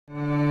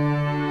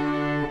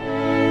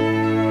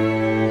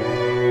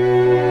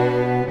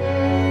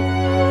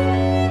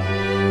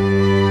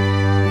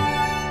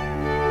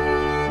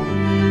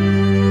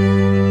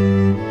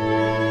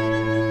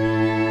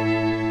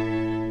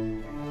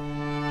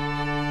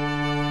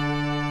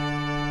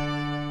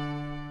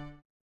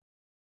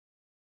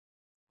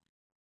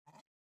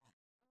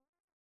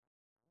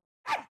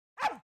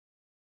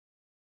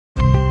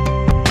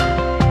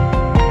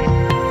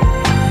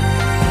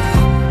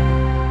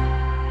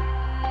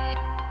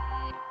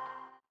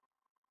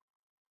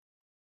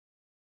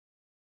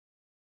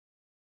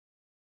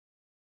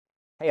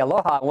Hey,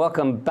 aloha, and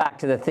welcome back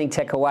to the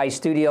ThinkTech Hawaii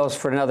studios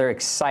for another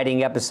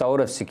exciting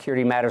episode of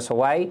Security Matters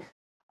Hawaii.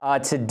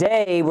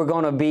 Today, we're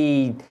going to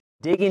be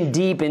digging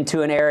deep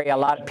into an area a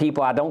lot of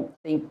people I don't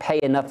think pay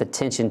enough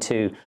attention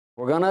to.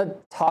 We're going to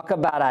talk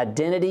about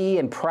identity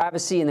and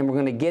privacy, and then we're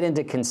going to get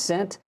into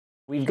consent.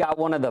 We've got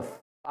one of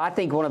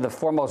the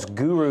foremost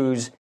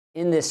gurus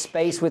in this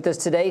space with us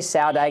today.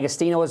 Sal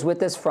D'agostino is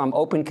with us from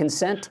Open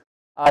Consent.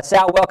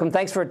 Sal, welcome.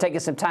 Thanks for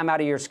taking some time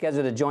out of your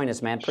schedule to join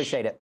us, man.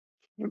 Appreciate it.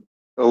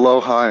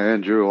 Aloha,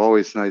 Andrew.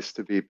 Always nice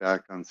to be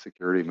back on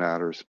Security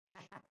Matters.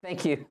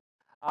 Thank you.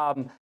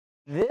 So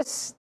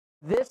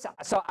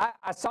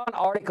I saw an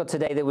article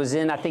today that was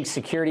in, I think,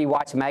 Security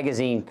Watch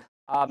magazine.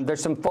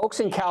 There's some folks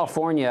in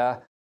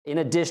California in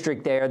a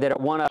district there that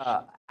want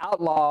to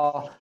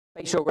outlaw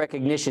facial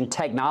recognition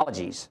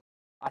technologies,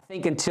 I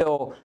think,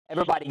 until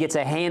everybody gets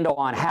a handle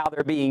on how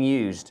they're being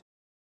used.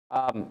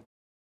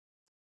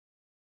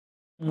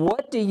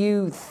 What do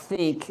you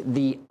think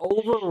the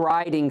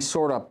overriding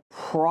sort of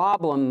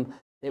problem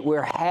that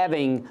we're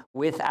having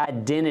with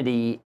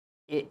identity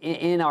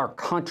in our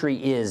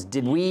country is?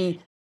 Did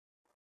we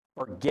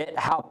forget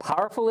how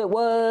powerful it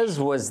was?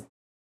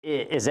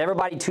 Is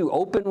everybody too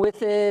open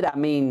with it? I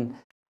mean,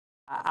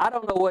 I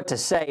don't know what to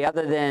say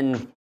other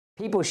than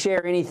people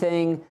share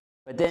anything,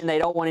 but then they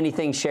don't want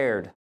anything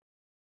shared.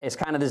 It's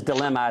kind of this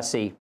dilemma I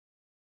see.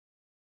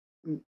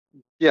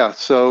 Yeah,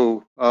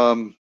 so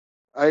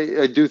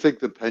I do think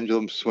the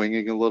pendulum's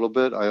swinging a little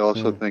bit. I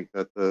also think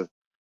that the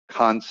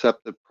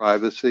concept of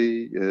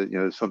privacy,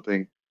 is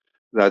something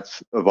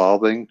that's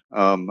evolving.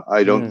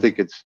 I don't think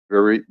it's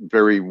very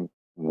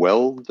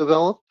well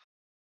developed,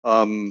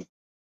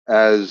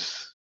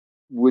 as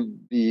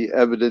would be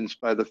evidenced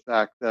by the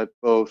fact that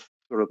both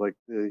sort of like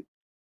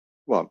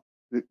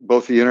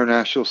both the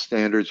International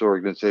Standards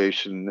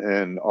Organization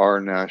and our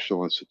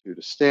National Institute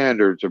of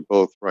Standards are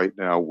both right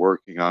now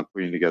working on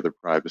putting together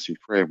privacy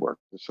framework.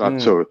 It's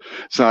not so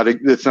it's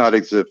not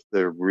as if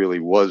there really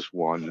was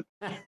one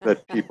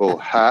that people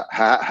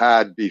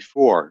had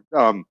before.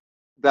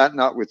 That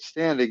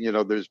notwithstanding,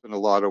 there's been a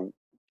lot of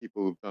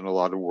people who've done a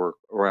lot of work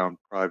around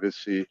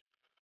privacy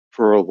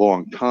for a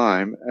long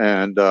time,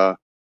 and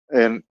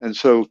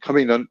so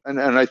coming on,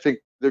 and I think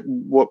that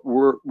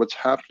what's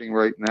happening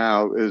right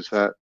now is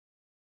that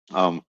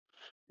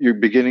you're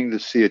beginning to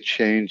see a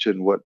change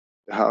in what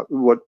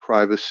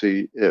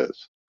privacy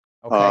is.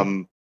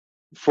 Okay.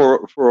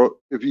 For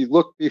if you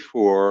look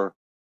before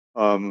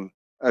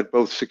at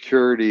both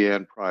security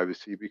and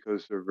privacy,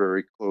 because they're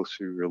very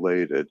closely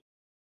related,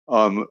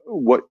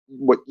 what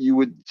you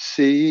would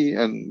see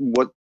and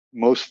what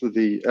most of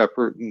the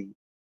effort and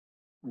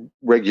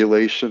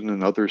regulation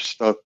and other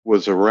stuff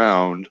was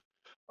around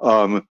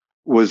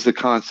was the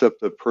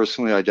concept of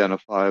personally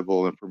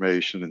identifiable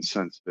information and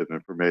sensitive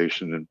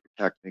information and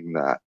protecting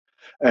that.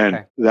 And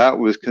Okay. that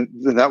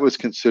was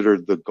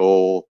considered the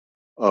goal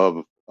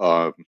of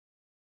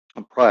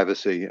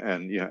privacy,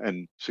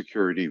 and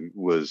security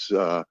was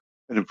an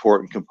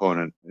important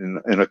component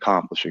in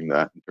accomplishing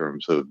that in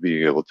terms of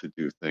being able to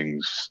do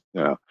things,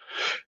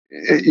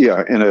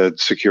 in a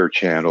secure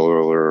channel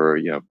or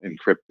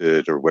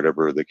encrypted or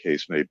whatever the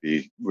case may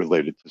be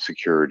related to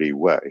security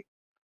way.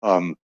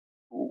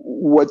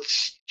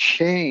 What's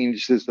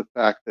changed is the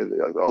fact that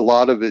a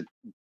lot of it,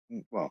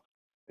 well,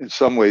 in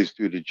some ways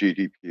due to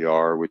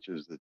GDPR, which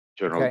is the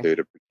General Okay.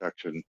 Data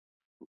Protection,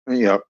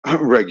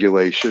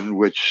 regulation,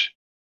 which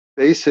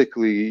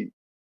basically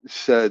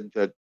said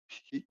that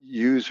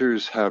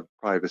users have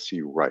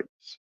privacy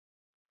rights.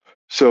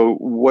 So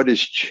what has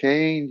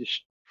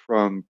changed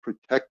from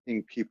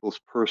protecting people's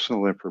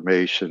personal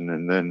information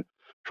and then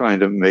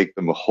trying to make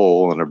them a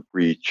hole and a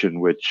breach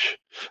in which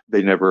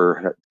they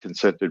never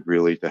consented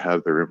really to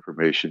have their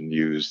information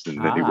used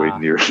in any way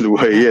near the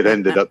way it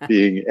ended up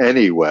being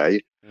anyway.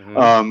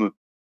 Um,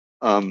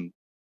 um,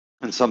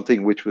 and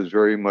something which was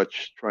very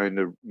much trying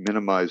to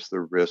minimize the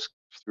risk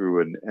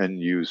through an end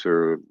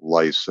user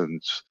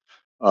license,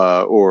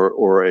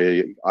 or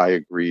a I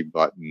agree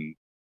button,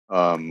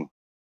 um,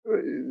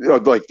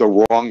 like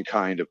the wrong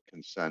kind of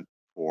consent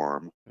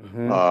form.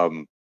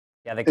 Um,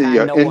 Yeah, the kind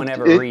yeah, no one and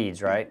ever it,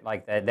 reads, right?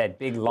 Like that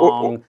big or,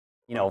 long,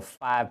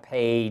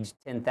 5-page,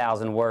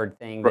 10,000 word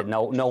thing that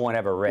no one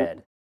ever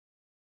read.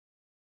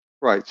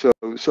 right.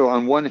 So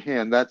on one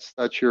hand,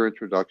 that's your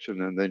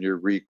introduction, and then your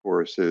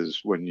recourse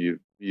is when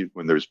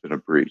when there's been a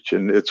breach,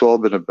 and it's all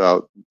been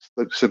about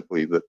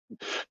simply that.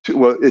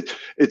 Well,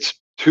 it's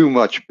too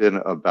much been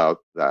about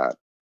that.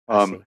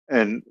 I see.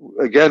 And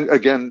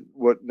again,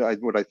 what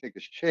I think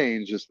has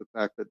changed is the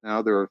fact that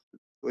now there are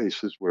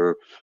places where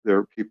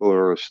people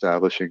are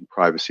establishing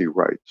privacy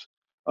rights,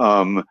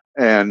 Hmm.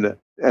 and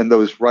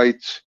those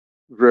rights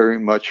very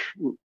much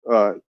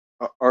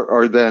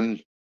are then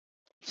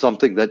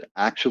something that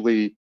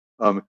actually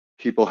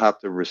people have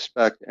to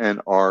respect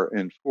and are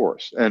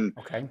enforced.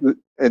 Okay.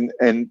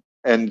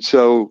 And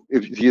so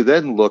if you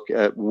then look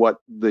at what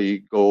the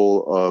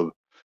goal of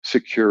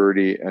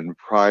security and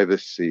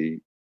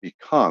privacy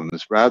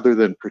becomes, rather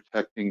than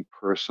protecting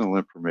personal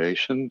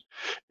information,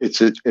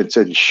 it's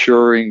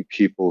ensuring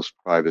people's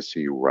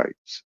privacy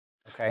rights.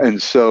 Okay.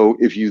 And so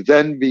if you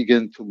then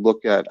begin to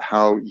look at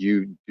how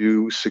you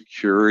do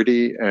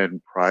security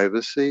and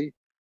privacy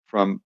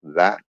from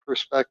that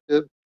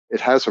perspective, it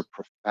has a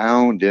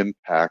profound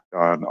impact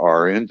on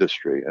our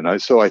industry.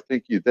 So I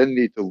think you then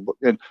need to look,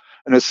 and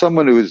as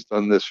someone who has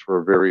done this for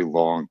a very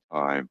long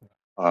time,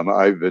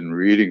 I've been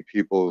reading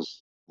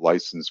people's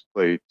license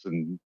plates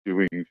and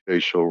doing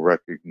facial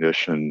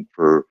recognition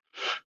for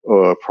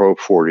pro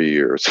 40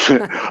 years.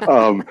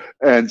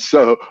 And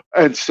so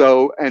and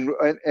so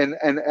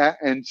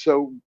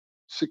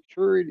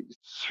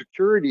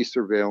security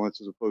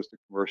surveillance as opposed to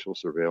commercial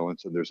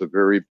surveillance, and there's a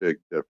very big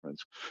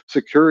difference.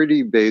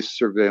 Security-based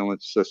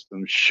surveillance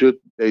systems should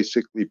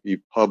basically be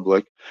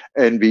public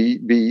and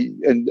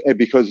and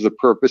because the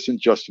purpose and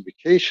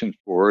justification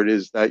for it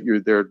is that you're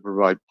there to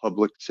provide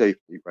public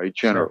safety, right?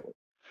 Generally. Sure.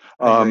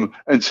 I agree.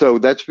 And so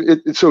that's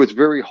it. So it's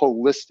very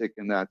holistic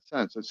in that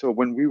sense. And so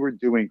when we were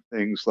doing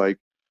things like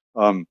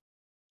um,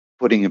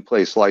 putting in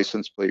place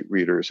license plate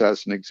readers,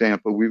 as an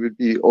example, we would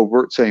be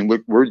overt saying,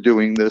 look, we're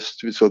doing this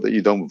so that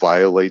you don't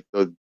violate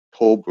the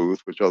toll booth,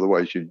 which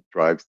otherwise you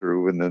drive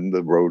through and then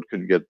the road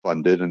can get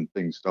funded and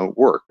things don't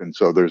work. And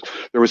so there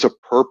was a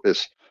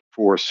purpose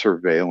for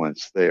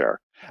surveillance there.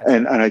 Gotcha.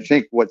 And I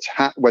think what's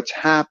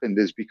happened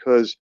is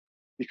because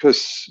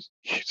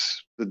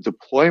the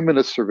deployment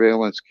of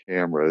surveillance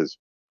cameras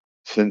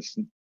since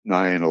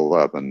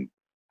 9/11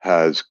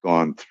 has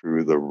gone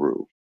through the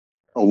roof.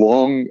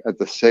 Along at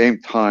the same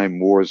time,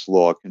 Moore's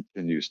law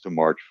continues to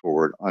march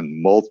forward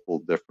on multiple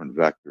different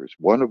vectors,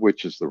 one of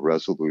which is the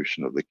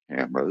resolution of the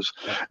cameras,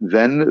 Yep.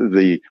 then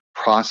the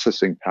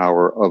processing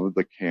power of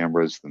the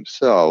cameras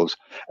themselves,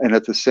 and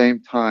at the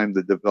same time,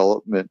 the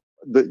development,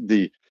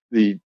 the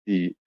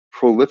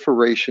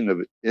proliferation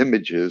of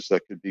images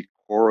that could be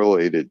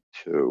correlated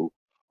to,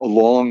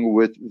 along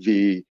with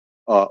the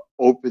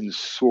open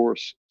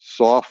source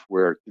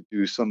software to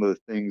do some of the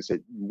things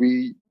that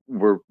we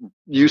were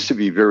used to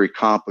be very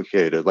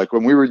complicated. Like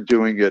when we were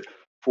doing it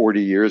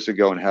 40 years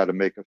ago and how to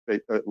make a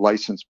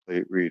license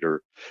plate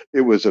reader,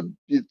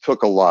 it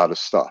took a lot of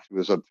stuff. It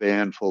was a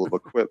van full of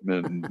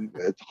equipment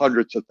and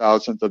hundreds of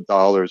thousands of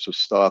dollars of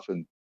stuff.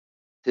 And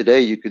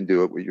today you can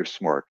do it with your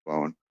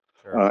smartphone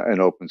Sure. and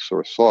open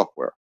source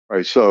software.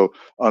 Right. So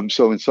in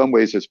some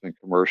ways it's been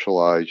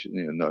commercialized,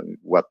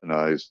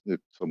 weaponized, if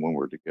someone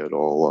were to get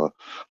all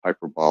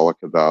hyperbolic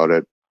about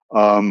it.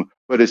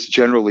 But it's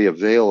generally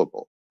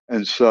available.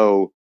 And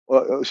so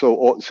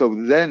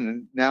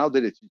then now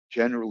that it's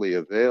generally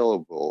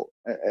available,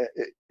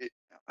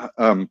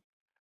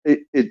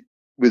 it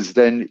was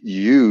then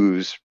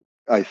used,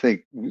 I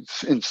think,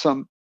 in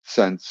some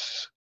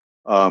sense,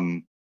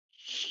 um,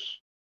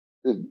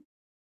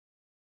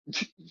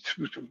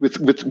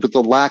 with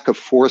the lack of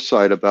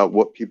foresight about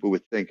what people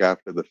would think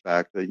after the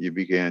fact, that you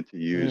began to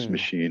use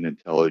machine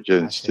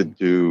intelligence to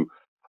do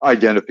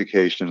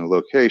identification and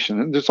location.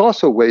 And there's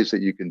also ways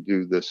that you can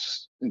do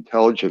this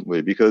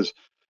intelligently, because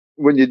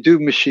when you do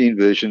machine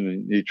vision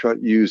and you try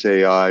to use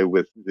AI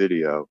with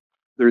video,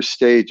 there's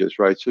stages,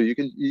 right? So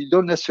you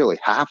don't necessarily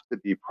have to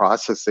be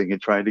processing and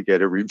trying to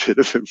get every bit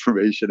of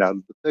information out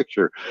of the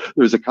picture.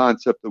 There's a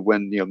concept of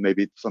when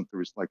maybe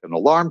something like an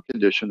alarm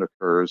condition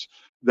occurs,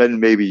 then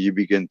maybe you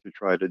begin to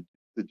try to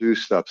do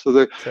stuff. So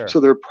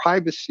there are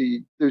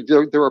privacy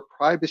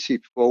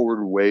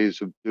forward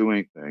ways of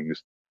doing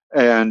things,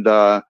 and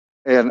a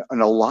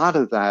lot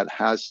of that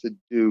has to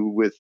do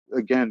with,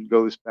 again,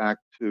 goes back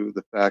to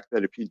the fact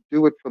that if you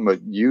do it from a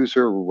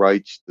user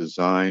rights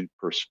design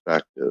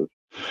perspective,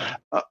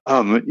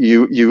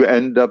 you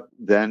end up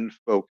then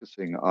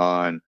focusing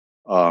on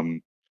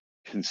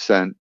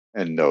consent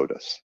and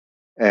notice,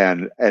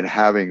 and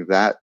having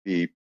that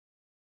be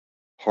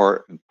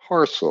part and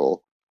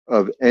parcel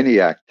of any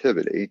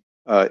activity,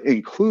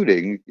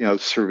 including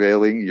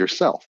surveilling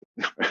yourself.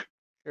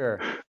 Sure.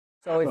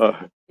 So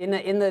if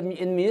in the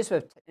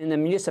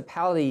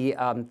municipality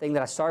thing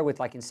that I started with,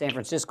 like in San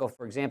Francisco,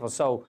 for example,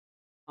 so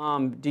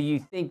do you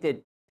think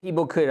that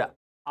people could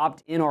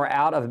opt in or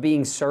out of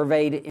being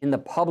surveyed in the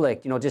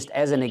public? Just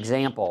as an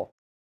example.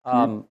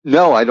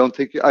 No, I don't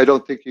think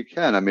you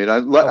can. I mean, I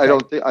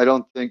Okay. I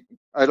don't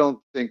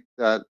think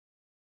that.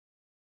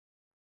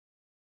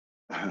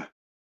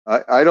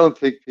 I don't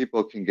think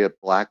people can get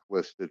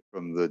blacklisted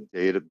from the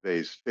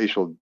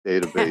facial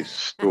database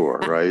store,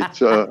 right?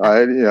 So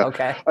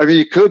Okay. I mean,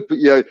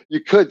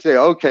 you could say,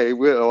 okay,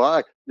 well,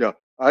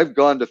 I've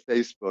gone to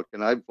Facebook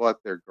and I've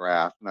bought their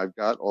graph and I've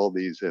got all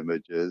these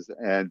images,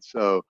 and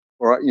so,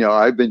 or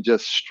I've been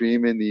just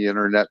streaming the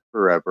internet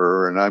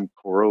forever and I'm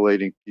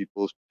correlating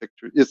people's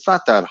pictures. It's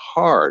not that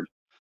hard.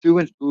 Do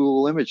a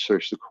Google image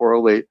search to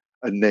correlate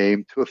a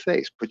name to a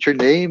face. Put your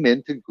name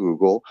into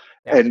Google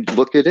Yeah. and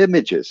look at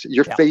images.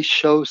 Your Yeah. face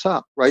shows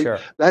up, right? Sure.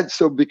 That's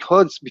so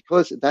because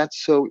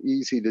that's so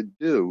easy to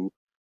do,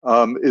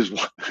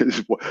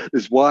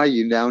 is why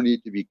you now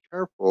need to be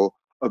careful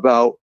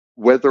about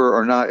whether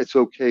or not it's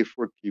okay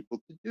for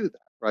people to do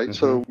that, right?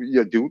 So,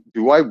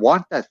 do I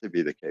want that to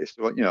be the case?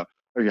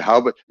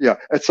 How? But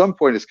at some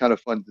point it's kind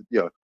of fun to,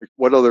 like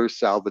what other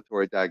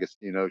Salvatore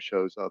D'Agostino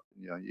shows up,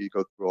 and you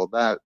go through all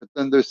that. But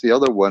then there's the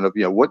other one of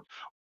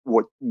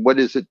what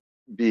is it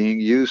being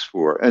used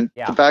for? And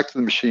back to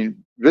the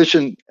machine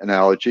vision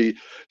analogy.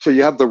 So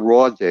you have the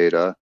raw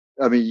data.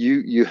 I mean,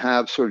 you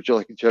have sort of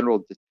like a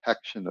general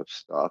detection of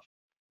stuff.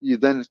 You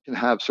then can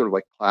have sort of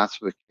like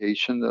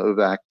classification of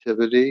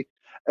activity,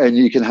 and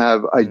you can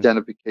have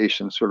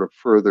identification sort of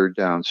further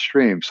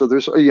downstream. So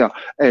there's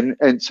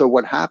and so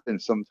what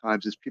happens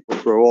sometimes is people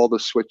throw all the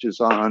switches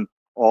on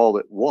all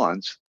at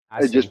once.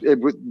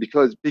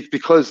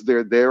 Because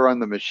they're there on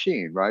the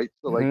machine, right?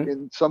 So like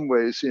in some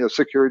ways,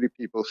 security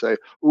people say,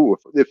 "Ooh,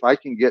 if I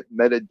can get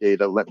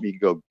metadata, let me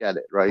go get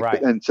it,"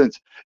 right? And since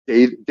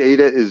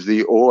data is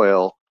the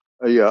oil,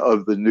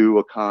 of the new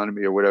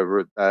economy or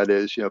whatever that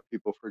is,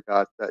 people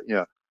forgot that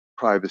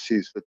privacy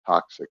is the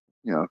toxic,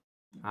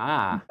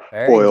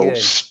 very oil good.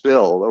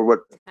 spill or what,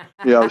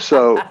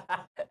 So,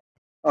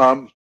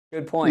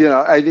 good point.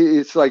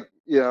 It's like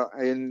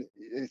and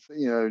it's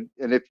and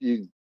if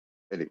you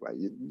anyway,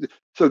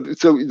 so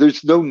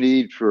there's no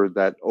need for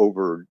that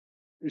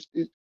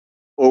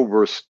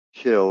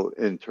overkill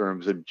in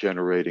terms of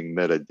generating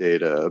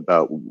metadata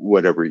about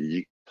whatever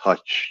you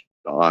touch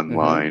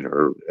online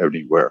or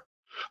anywhere.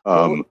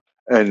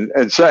 And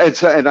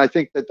I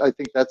think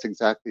that's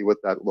exactly what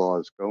that law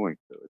is going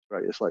to.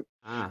 Right? It's like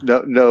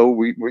no,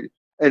 we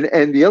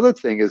and the other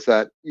thing is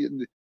that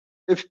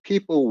if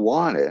people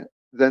want it,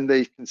 then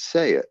they can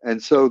say it.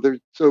 And so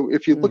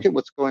if you look at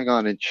what's going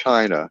on in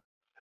China,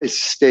 it's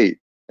state,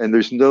 and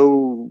there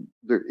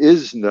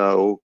is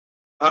no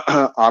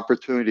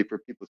opportunity for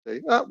people to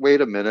say, oh,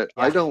 wait a minute,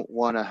 I don't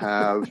want to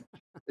have,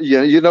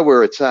 you know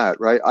where it's at,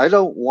 right? I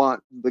don't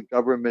want the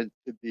government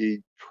to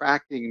be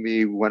tracking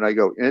me when I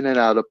go in and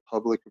out of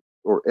public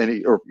or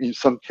in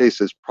some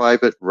cases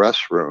private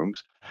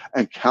restrooms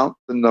and count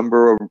the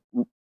number of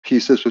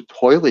pieces of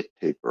toilet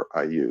paper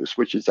I use,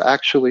 which is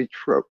actually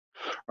true,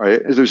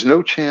 right? There's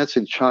no chance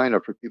in China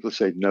for people to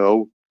say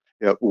no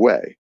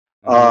way.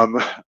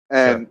 And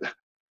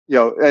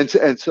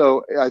and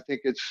so I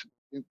think it's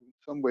in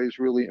some ways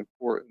really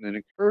important and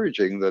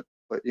encouraging that,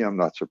 but I'm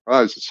not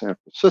surprised at San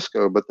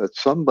Francisco, but that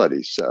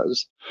somebody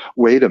says,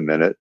 wait a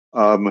minute,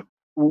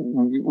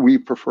 we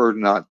prefer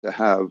not to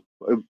have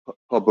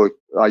public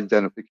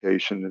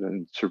identification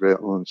and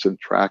surveillance and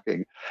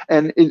tracking.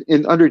 And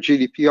in under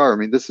GDPR, I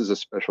mean, this is a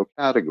special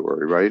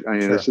category, right? I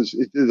mean, this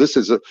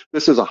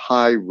is a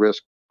high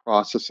risk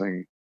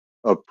processing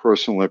of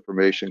personal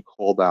information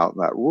called out in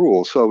that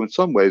rule. So in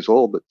some ways,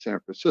 all that San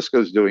Francisco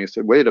is doing is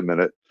say, wait a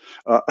minute,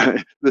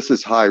 this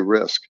is high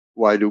risk.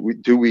 Why do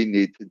we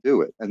need to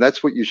do it? And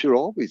that's what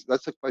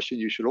that's a question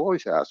you should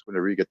always ask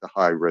whenever you get to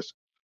high risk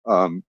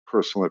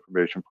personal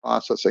information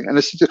processing. And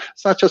it's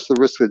not just the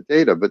risk of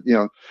data, but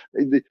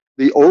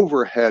the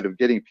overhead of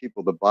getting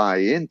people to buy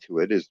into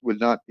it would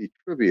not be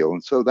trivial.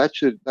 And so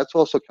that's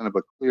also kind of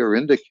a clear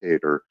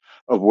indicator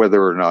of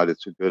whether or not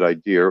it's a good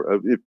idea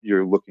if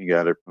you're looking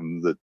at it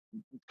from the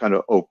kind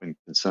of open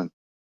consent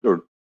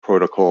or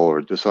protocol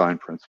or design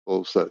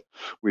principles that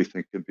we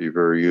think could be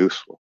very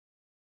useful.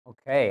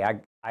 Okay,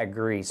 I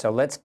agree. So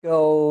let's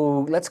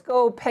go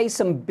pay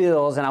some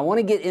bills, and I want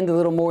to get into a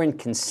little more in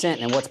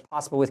consent and what's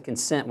possible with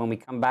consent when we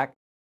come back.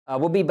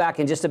 We'll be back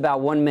in just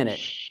about 1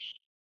 minute.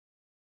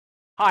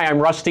 Hi, I'm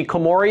Rusty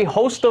Komori,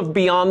 host of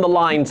Beyond the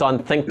Lines on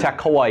ThinkTech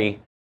Hawaii.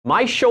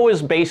 My show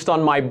is based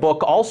on my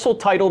book, also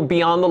titled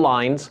Beyond the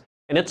Lines,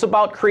 and it's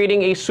about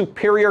creating a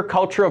superior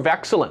culture of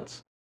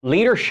excellence,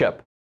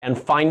 leadership, and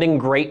finding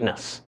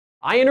greatness.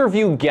 I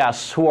interview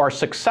guests who are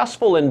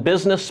successful in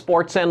business,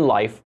 sports, and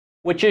life,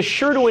 which is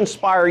sure to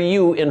inspire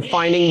you in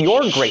finding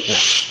your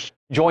greatness.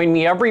 Join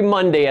me every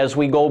Monday as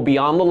we go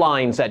Beyond the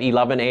Lines at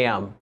 11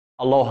 a.m.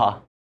 Aloha.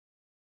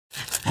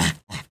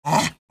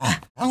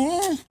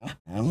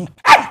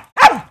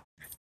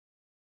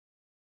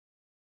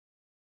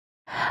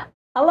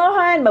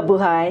 Aloha and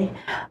mabuhay.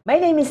 My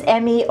name is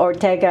Emmy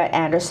Ortega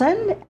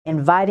Anderson,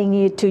 inviting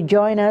you to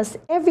join us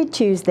every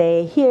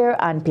Tuesday here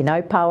on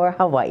Pinoy Power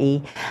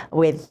Hawaii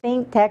with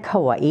ThinkTech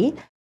Hawaii.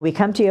 We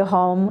come to your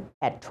home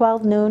at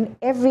 12 noon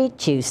every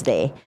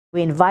Tuesday.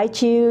 We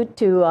invite you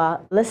to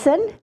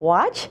listen,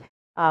 watch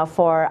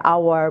for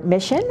our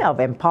mission of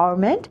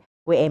empowerment.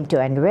 We aim to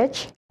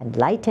enrich,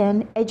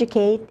 enlighten,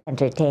 educate,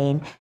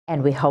 entertain,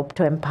 and we hope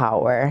to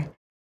empower.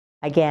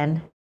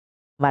 Again,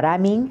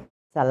 maraming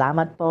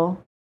salamat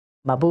po,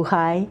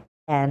 mabuhay,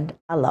 and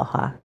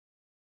aloha.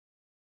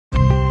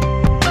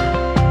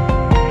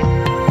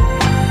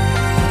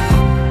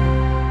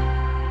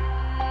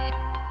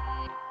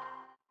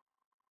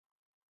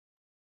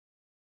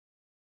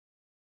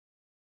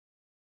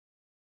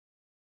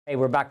 Hey,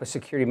 we're back with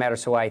Security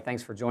Matters Hawaii.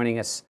 Thanks for joining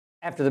us.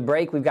 After the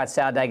break, we've got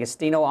Sal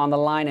D'Agostino on the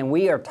line, and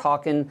we are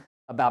talking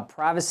about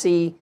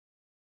privacy,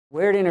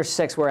 where it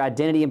intersects, where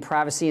identity and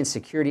privacy and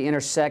security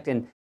intersect.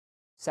 And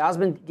Sal's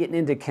been getting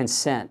into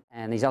consent,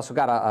 and he's also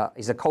got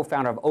he's a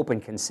co-founder of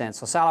Open Consent.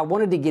 So Sal, I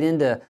wanted to get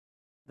into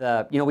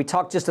we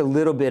talked just a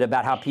little bit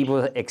about how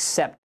people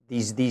accept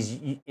these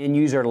end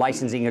user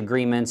licensing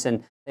agreements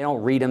and they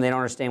don't read them, they don't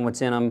understand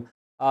what's in them.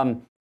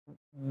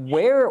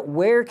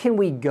 Where can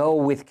we go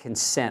with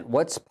consent?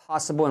 What's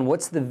possible, and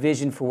what's the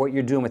vision for what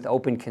you're doing with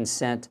open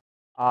consent?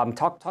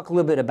 Talk a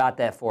little bit about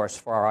that for us,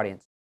 for our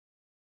audience.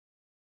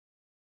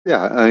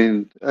 Yeah, I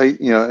mean,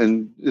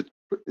 and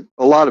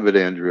a lot of it,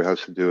 Andrew,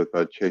 has to do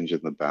with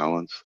changing the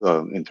balance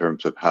in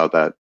terms of how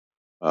that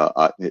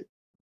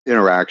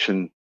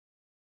interaction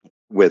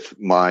with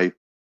my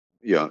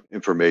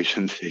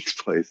information takes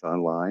place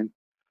online,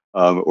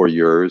 or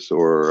yours,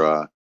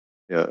 or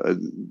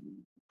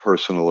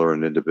personal or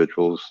an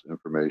individual's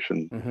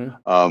information.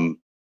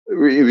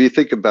 If you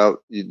think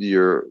about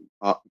your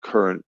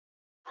current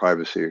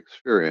privacy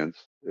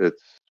experience,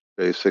 it's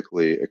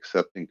basically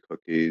accepting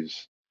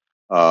cookies,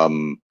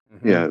 consenting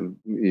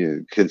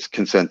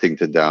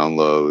to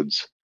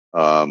downloads,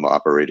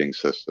 operating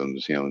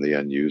systems, in the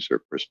end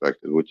user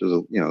perspective, which is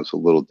it's a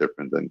little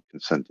different than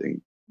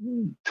consenting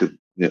to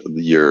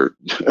your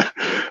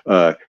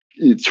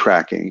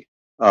tracking.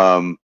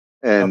 And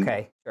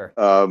okay, sure.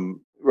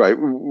 Right,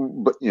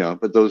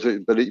 but those are,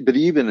 but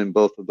even in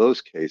both of those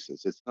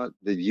cases, it's not,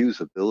 the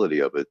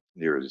usability of it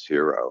near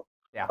zero.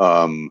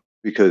 Yeah.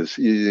 Because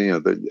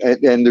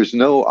and there's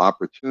no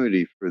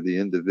opportunity for the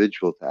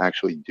individual to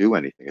actually do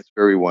anything. It's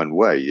very one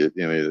way.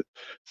 It's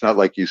not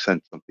like you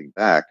sent something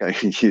back. I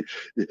mean,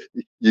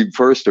 you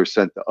first are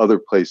sent to other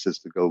places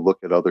to go look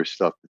at other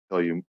stuff to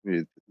tell you,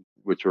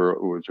 which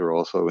are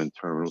also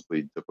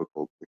internally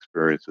difficult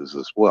experiences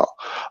as well.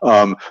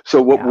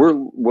 So what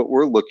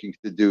we're looking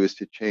to do is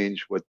to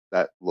change what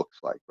that looks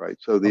like, right?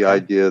 So the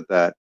idea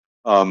that,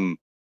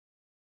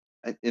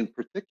 in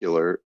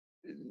particular,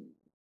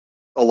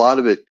 a lot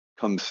of it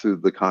comes through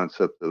the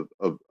concept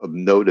of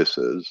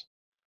notices,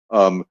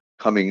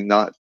 coming,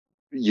 not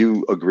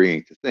you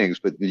agreeing to things,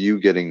 but you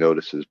getting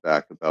notices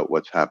back about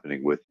what's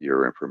happening with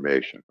your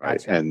information,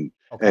 right? Gotcha.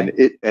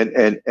 And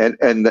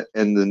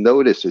the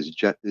notice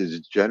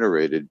is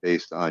generated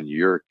based on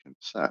your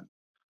consent.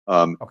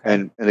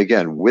 And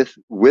again,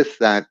 with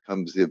that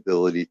comes the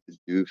ability to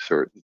do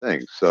certain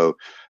things. So,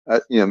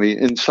 I mean,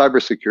 in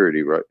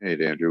cybersecurity, right,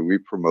 Andrew, we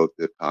promote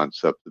the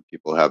concept of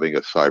people having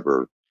a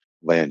cyber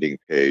landing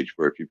page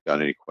where if you've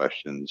got any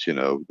questions,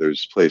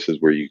 there's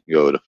places where you can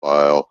go to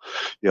file,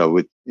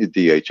 with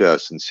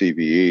DHS and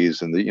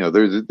CVEs, and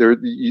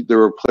there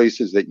are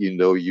places that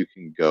you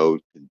can go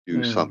to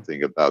do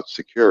something about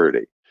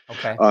security.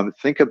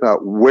 Think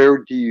about, where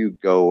do you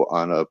go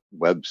on a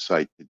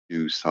website to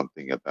do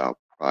something about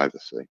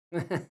privacy?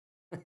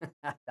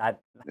 I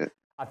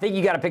think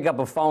you got to pick up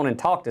a phone and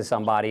talk to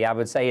somebody, I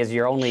would say, is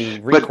your only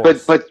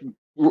recourse.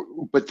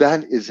 But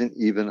that isn't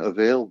even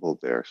available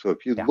there. So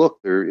if you look,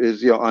 there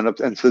is,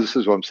 and so this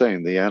is what I'm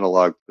saying. The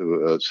analog to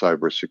a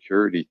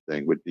cybersecurity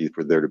thing would be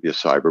for there to be a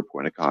cyber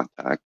point of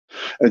contact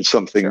and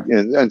something,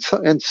 and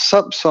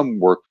some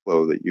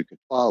workflow that you can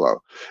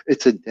follow.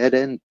 It's a dead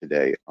end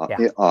today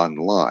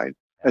online.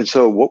 And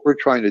so what we're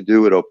trying to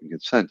do at Open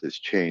Consent is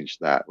change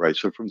that, right?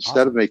 So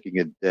instead of making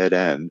it dead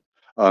end,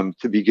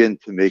 to begin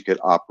to make it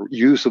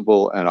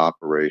usable and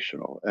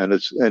operational. And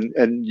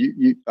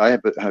I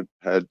have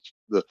had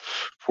the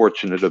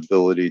fortunate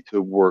ability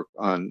to work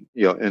on,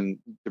 in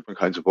different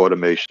kinds of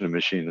automation and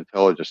machine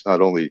intelligence,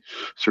 not only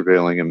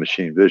surveilling and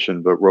machine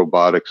vision, but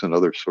robotics and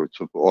other sorts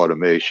of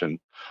automation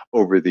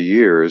over the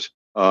years.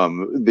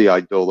 The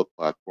IDOLA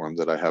platform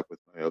that I have with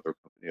my other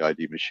company,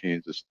 ID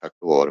Machines, is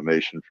technical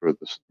automation for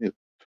this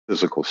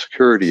physical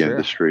security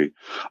industry.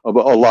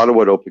 But a lot of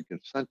what Open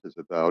Consent is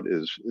about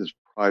is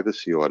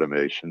privacy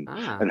automation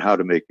and how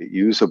to make it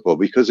usable.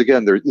 Because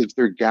again, there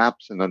are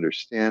gaps in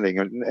understanding,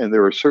 and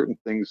there are certain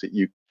things that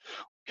you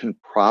can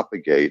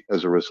propagate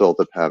as a result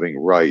of having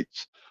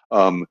rights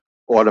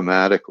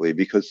automatically,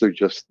 because they're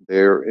just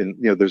there, and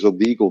there's a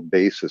legal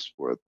basis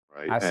for them,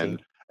 right?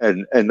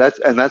 And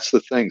that's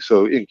the thing.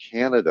 So in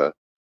Canada,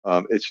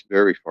 it's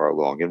very far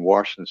along. In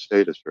Washington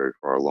State, it's very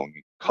far along.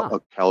 In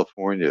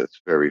California,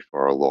 it's very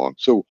far along.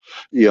 So,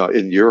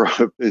 in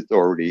Europe, it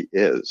already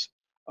is.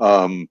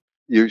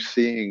 You're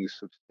seeing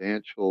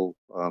substantial,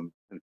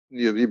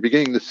 you're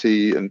beginning to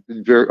see a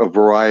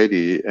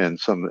variety and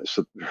some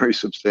very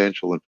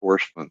substantial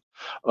enforcement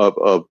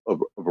of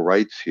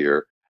rights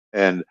here.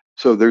 And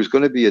so there's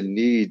going to be a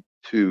need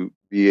to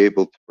be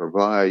able to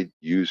provide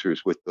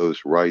users with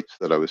those rights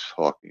that I was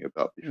talking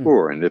about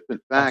before. And if in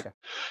fact,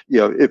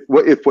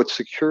 if what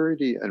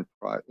security and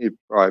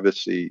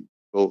privacy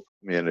both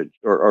manage,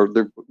 or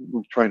they're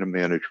trying to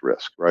manage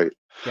risk, right?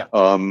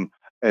 And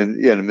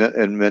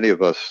many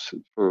of us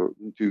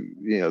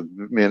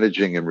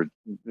managing and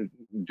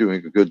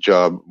doing a good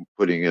job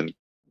putting in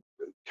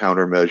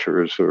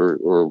countermeasures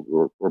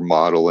or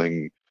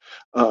modeling,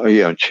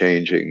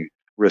 changing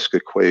risk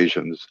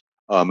equations,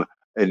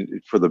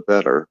 and for the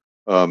better,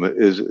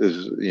 is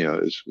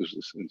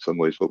in some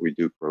ways what we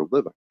do for a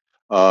living.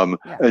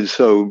 And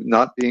so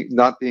not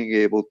being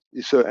able,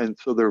 so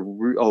there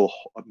are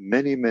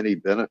many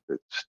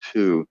benefits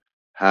to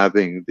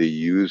having the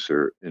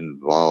user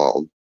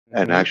involved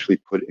and actually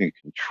put in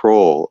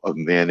control of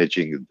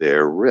managing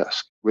their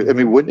risk. I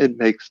mean,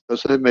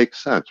 doesn't it make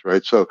sense,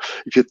 right? So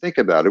if you think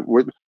about it,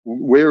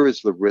 where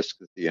is the risk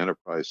that the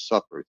enterprise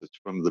suffers? It's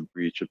from the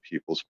breach of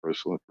people's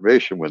personal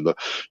information. When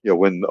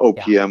when the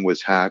OPM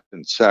was hacked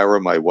and Sarah,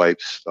 my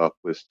wife's stuff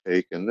was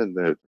taken, and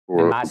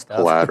therefore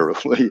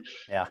collaterally,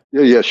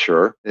 yeah,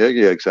 sure,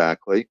 yeah,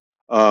 exactly.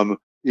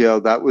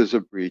 That was a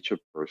breach of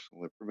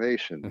personal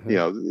information.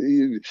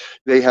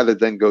 They had to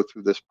then go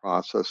through this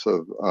process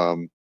of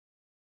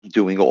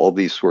doing all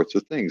these sorts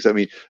of things. I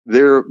mean,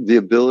 the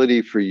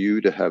ability for you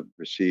to have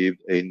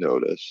received a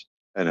notice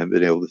and have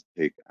been able to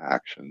take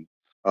action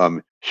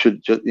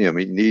should just, I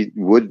mean,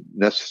 would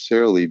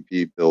necessarily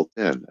be built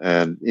in,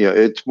 and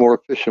it's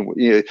more efficient.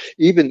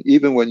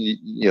 Even when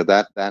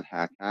that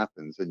hack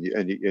happens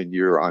and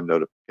you're on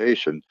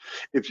notification,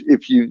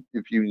 if you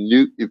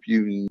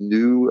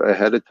knew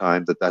ahead of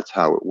time that that's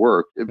how it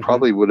worked, it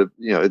probably would have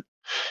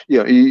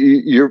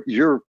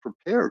you're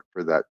prepared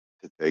for that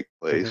to take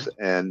place,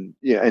 and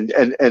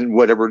and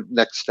whatever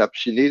next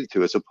steps you needed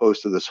to, as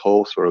opposed to this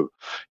whole sort of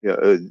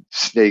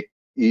snake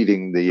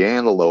eating the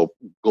antelope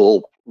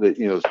gulp that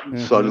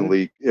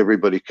suddenly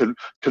everybody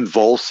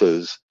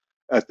convulses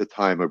at the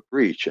time of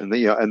breach, and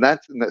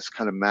that's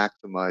kind of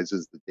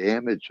maximizes the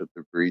damage of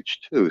the breach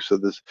too. So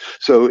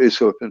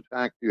if in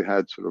fact you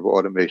had sort of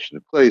automation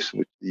in place in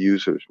which the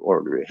users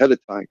already ahead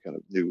of time kind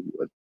of knew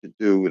what to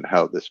do and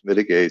how this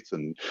mitigates,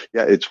 and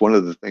it's one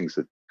of the things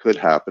that could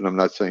happen. I'm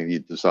not saying you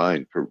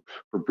design for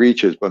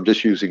breaches, but I'm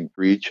just using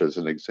breach as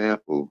an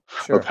example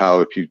of how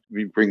if you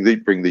bring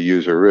the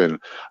user in,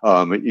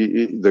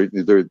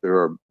 there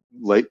are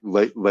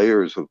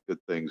layers of good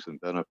things and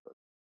benefits.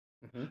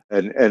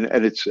 And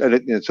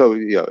so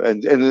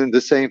and then the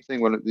same thing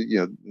when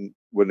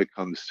it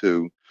comes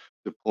to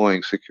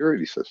deploying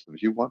security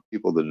systems, you want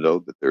people to know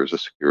that there's a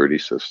security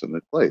system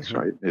in place,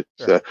 right?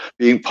 It's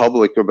being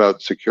public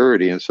about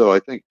security, and so I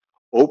think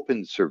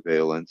open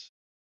surveillance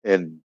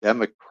and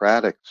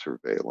democratic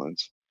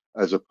surveillance,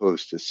 as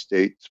opposed to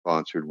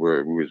state-sponsored,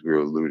 where, as we were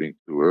alluding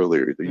to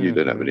earlier, that you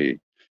didn't have any,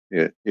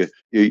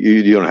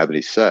 you don't have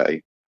any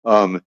say,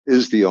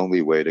 is the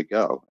only way to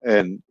go.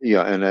 And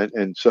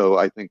and so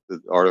I think the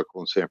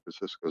article in San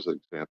Francisco is an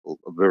example,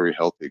 a very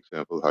healthy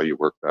example of how you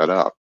work that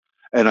out.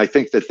 And I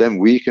think that then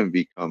we can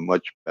become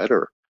much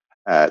better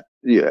at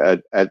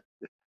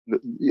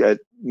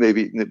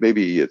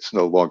maybe it's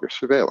no longer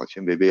surveillance,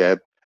 and maybe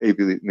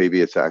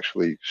it's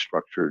actually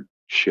structured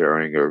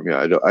sharing, or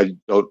I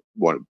don't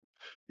want to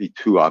be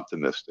too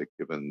optimistic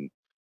given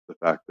the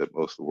fact that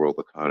most of the world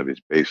economy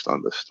is based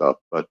on this stuff,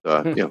 but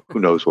who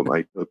knows what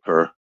might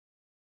occur.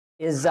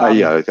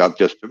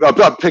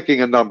 I'm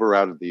picking a number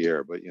out of the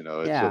air, but it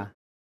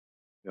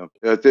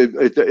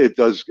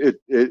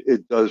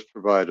does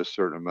provide a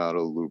certain amount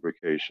of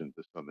lubrication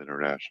to some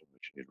international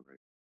machinery.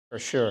 For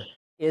sure.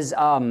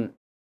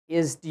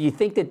 Do you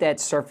think that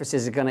surface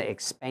is going to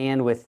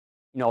expand with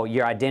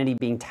your identity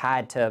being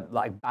tied to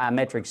like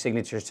biometric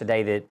signatures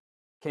today that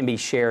can be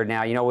shared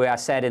now? I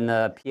sat in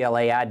the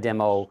PLAI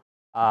demo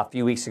a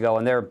few weeks ago,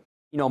 and they're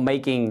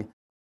making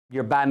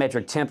your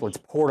biometric templates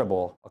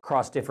portable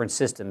across different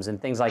systems and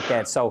things like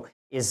that. So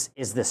is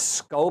the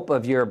scope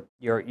of your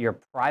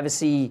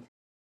privacy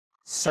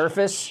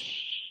surface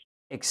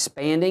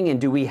expanding, and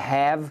do we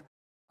have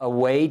a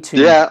way to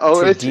deal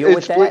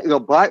with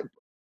that?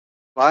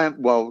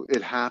 Well,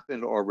 it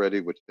happened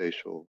already with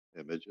facial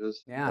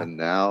images, and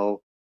now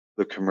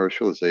the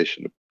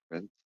commercialization of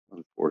print,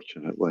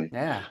 unfortunately,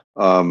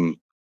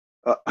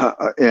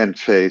 and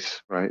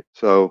face, right?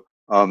 So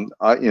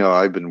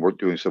I've been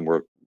doing some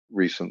work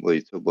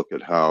recently to look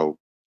at how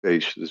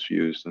face is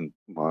used in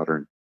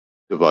modern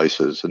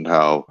devices, and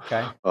how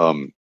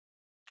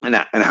and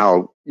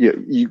how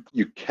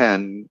you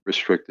can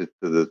restrict it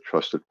to the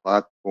trusted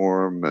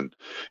platform, and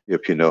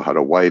if you know how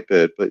to wipe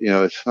it, but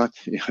it's not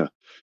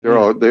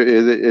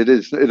it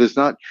is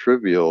not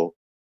trivial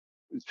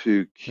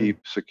to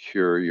keep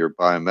secure your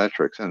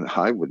biometrics, and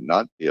I would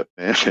not be a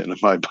fan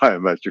of my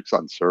biometrics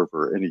on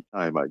server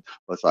anytime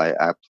unless I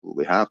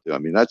absolutely have to. I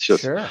mean, that's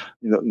just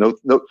no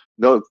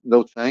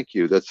thank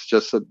you. That's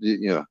just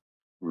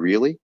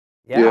really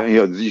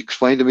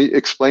explain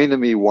to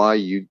me why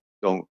you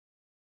don't,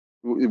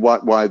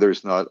 why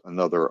there's not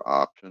another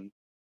option.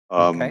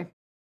 Fair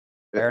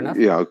enough.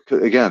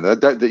 Again,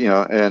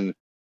 and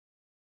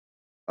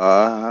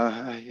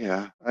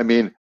I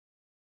mean,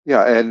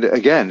 and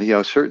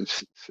again, certain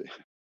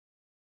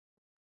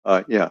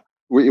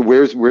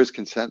where's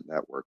consent in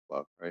that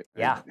workflow, right?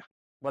 Yeah.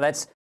 Well,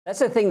 that's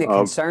the thing that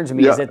concerns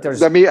me, is that there's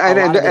go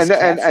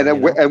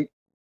ahead.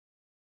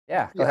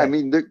 I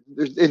mean,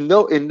 there's in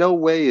no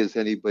way is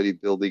anybody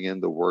building in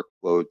the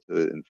workflow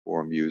to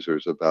inform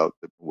users about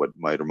what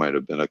might or might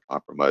have been a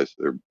compromise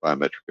to their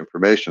biometric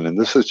information, and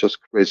this is just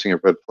raising a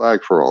red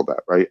flag for all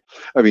that, right?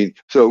 I mean,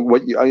 so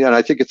and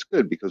I think it's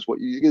good, because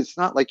it's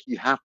not like you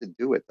have to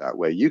do it that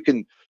way. You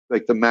can,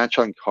 like the match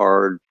on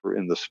card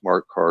in the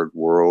smart card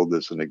world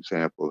is an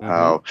example of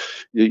how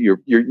your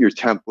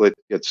template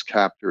gets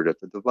captured at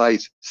the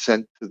device,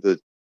 sent to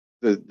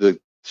the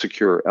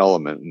secure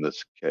element in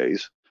this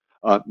case,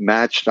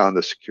 matched on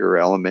the secure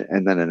element,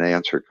 and then an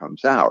answer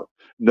comes out.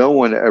 No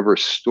one ever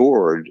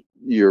stored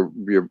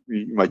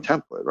my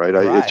template, right?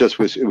 It just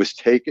was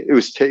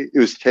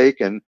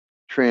taken,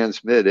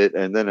 transmitted,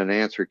 and then an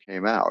answer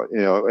came out.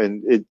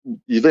 And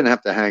you didn't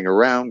have to hang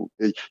around.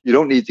 You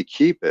don't need to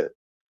keep it.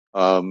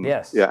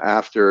 Yes. Yeah,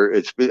 after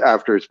it's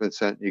been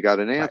sent, you got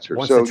an answer. Right.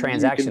 Once So the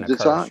transaction you can occurs,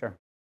 design. sure.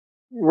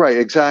 Right,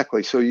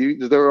 exactly. So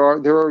there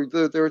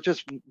are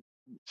just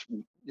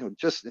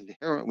just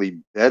inherently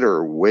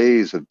better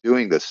ways of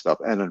doing this stuff,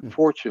 and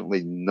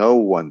unfortunately, no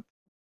one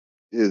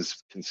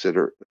is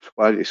considered.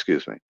 Well,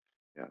 excuse me,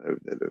 yeah,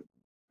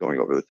 going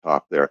over the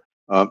top there.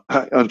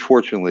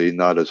 Unfortunately,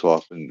 not as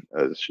often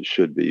as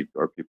should be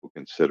are people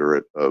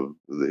considerate of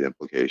the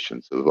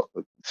implications of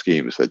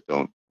schemes that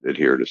don't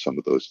adhere to some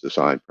of those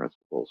design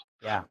principles.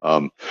 Yeah.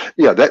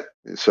 Yeah.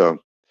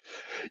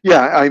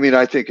 Yeah, I mean,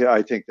 I think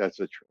that's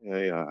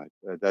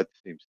that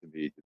seems to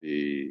me to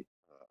be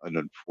an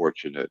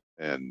unfortunate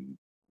and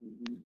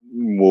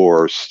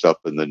more stuff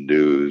in the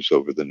news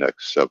over the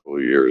next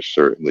several years,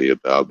 certainly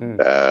about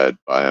bad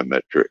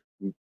biometric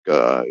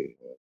uh,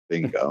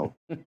 bingo.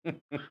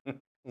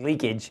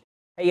 Leakage.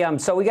 Hey,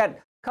 so we got a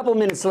couple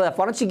minutes left.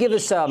 Why don't you give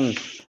us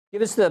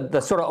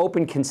the sort of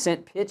open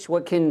consent pitch? How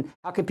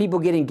can people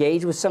get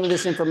engaged with some of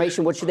this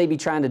information? What should they be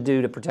trying to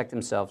do to protect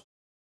themselves?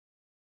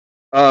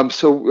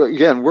 So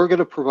again, we're going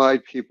to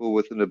provide people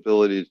with an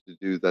ability to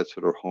do that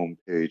sort of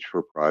homepage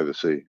for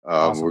privacy.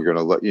 Awesome. We're going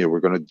to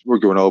we're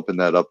going to open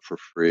that up for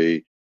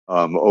free.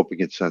 Open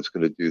Consent's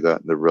going to do that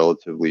in the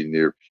relatively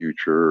near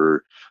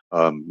future,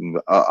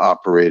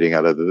 operating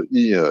out of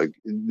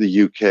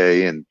the UK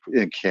and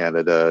in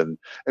Canada, and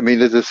I mean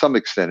to some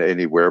extent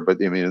anywhere.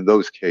 But I mean in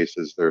those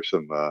cases, there's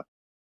some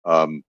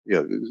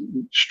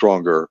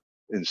stronger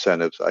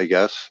incentives, I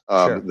guess.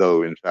 Sure.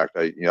 Though in fact,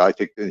 I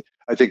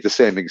think the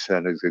same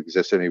incentives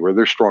exist anywhere.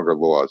 There's stronger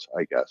laws,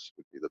 I guess,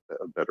 would be the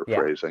better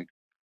phrasing.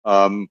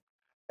 Um,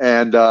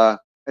 and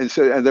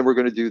then we're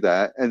going to do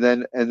that, and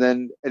then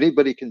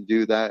anybody can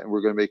do that, and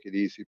we're going to make it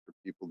easy for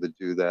people to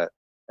do that.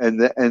 And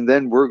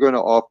then we're going to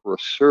offer a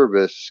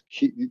service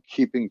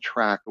keeping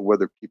track of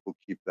whether people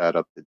keep that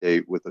up to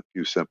date with a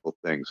few simple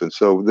things. And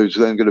so there's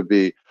then going to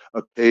be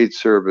a paid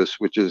service,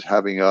 which is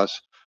having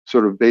us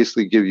sort of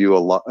basically give you a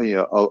lot,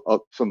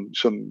 some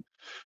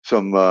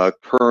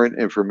current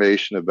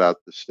information about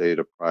the state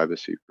of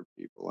privacy for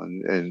people,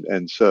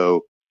 and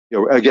so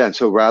again,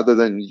 so rather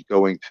than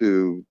going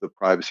to the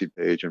privacy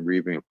page and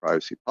reading a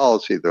privacy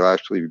policy, there'll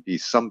actually be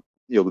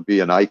there'll be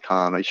an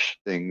iconish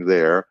thing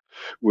there,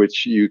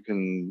 which you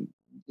can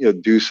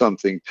do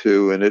something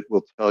to, and it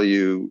will tell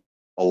you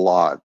a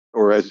lot,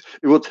 or it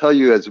will tell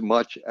you as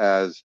much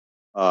as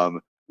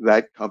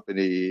that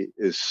company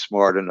is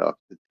smart enough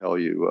to tell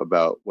you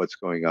about what's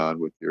going on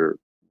with your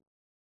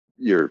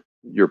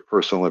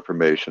personal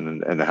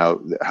information and how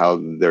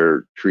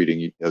they're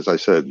treating, as I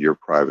said, your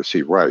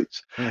privacy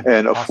rights,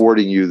 and awesome.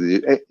 affording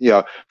you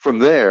from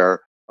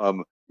there,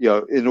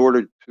 in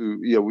order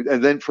to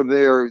and then from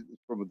there,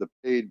 from the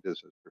paid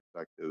business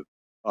perspective,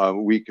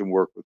 we can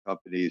work with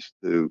companies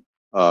to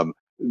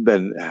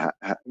then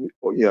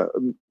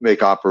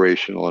make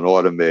operational and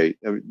automate,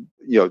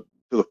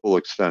 to the full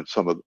extent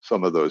some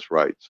of those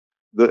rights.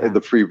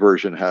 The free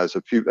version has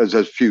a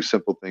few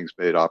simple things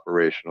made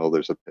operational.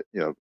 There's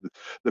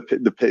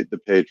the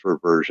paid for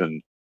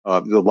version,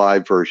 the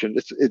live version.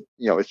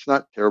 It's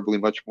not terribly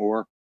much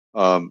more,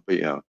 but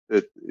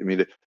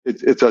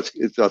it's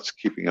us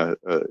keeping a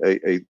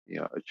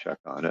check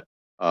on it.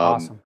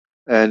 Awesome.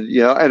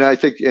 And I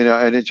think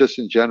and it just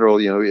in general,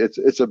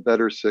 it's a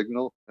better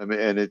signal. I mean,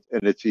 and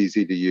it's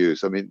easy to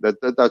use. I mean,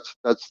 that's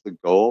the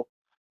goal,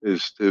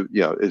 is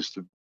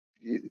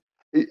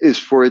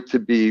for it to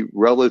be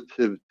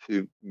relative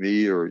to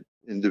me or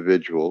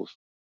individuals,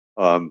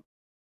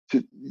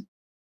 to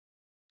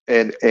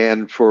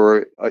and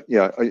for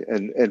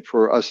and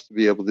for us to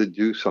be able to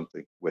do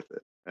something with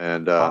it,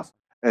 Awesome.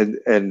 and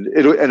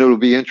it'll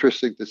be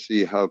interesting to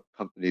see how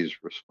companies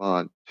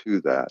respond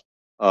to that.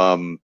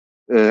 And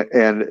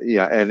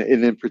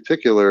in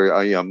particular,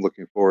 I'm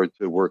looking forward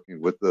to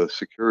working with the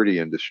security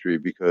industry,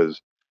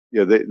 because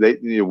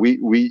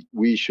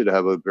we should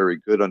have a very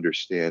good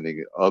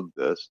understanding of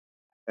this,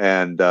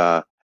 and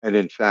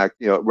in fact,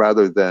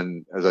 rather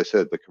than, as I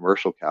said, the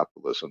commercial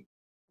capitalism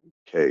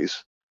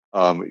case,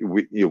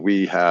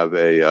 we have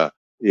a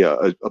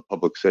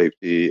public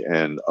safety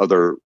and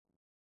other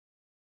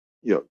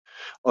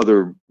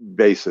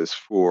basis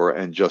for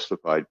and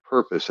justified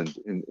purpose, and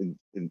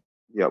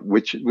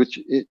which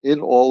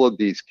in all of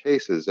these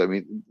cases, I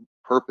mean,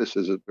 purpose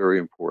is a very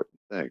important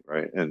thing,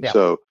 right? And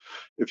so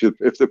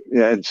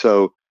and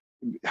so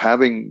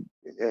having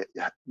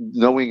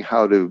knowing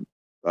how to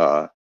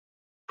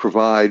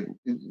provide,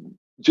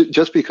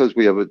 just because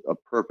we have a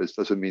purpose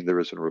doesn't mean there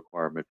isn't a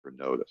requirement for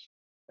notice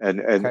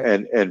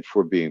and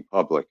for being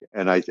public.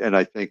 And I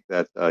think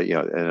that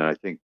and I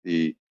think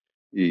it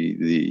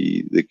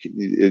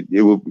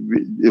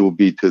will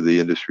be to the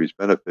industry's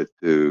benefit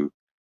to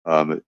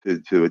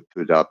to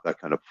adopt that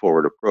kind of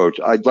forward approach.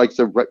 I'd like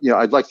to,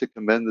 I'd like to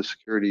commend the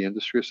Security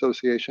Industry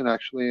Association.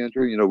 Actually,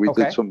 Andrew, we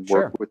did some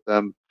work with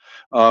them,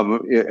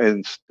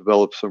 and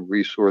developed some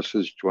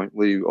resources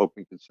jointly,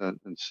 Open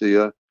Consent and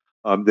SIA.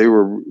 They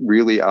were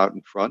really out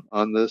in front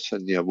on this,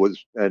 and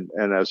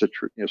and as a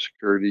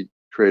security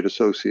trade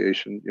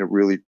association,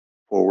 really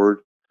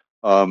forward.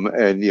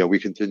 And we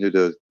continue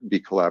to be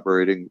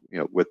collaborating,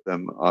 with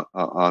them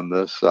on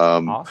this.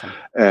 Awesome.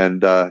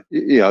 And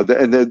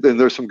and then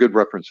there's some good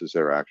references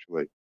there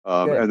actually.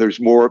 And there's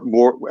more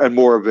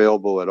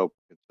available at Open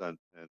Consent,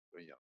 and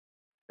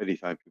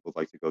anytime people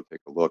like to go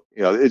take a look.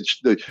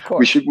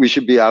 We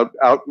should be out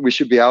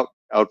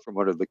from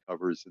under the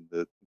covers in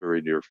the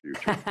very near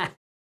future.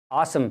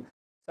 Awesome.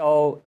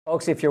 So,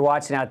 folks, if you're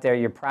watching out there,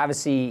 your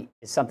privacy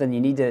is something you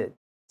need to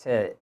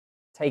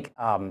take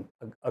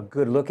a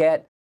good look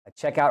at.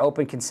 Check out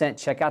Open Consent.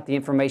 Check out the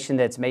information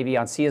that's maybe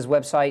on SIA's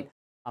website.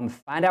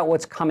 Find out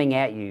what's coming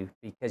at you,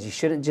 because you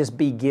shouldn't just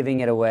be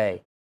giving it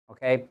away.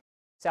 Okay,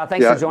 Sal,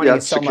 thanks for joining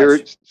us so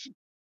much.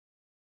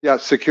 Yeah,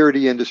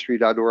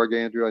 securityindustry.org,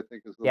 Andrew, I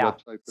think is the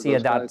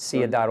website.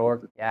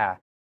 SIA.org. Yeah.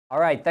 All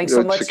right. Thanks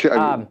so much.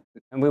 And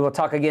we will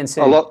talk again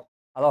soon.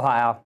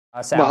 Aloha,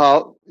 Al.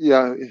 Sal.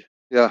 Mahalo.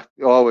 Yeah,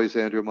 always,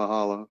 Andrew.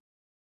 Mahalo.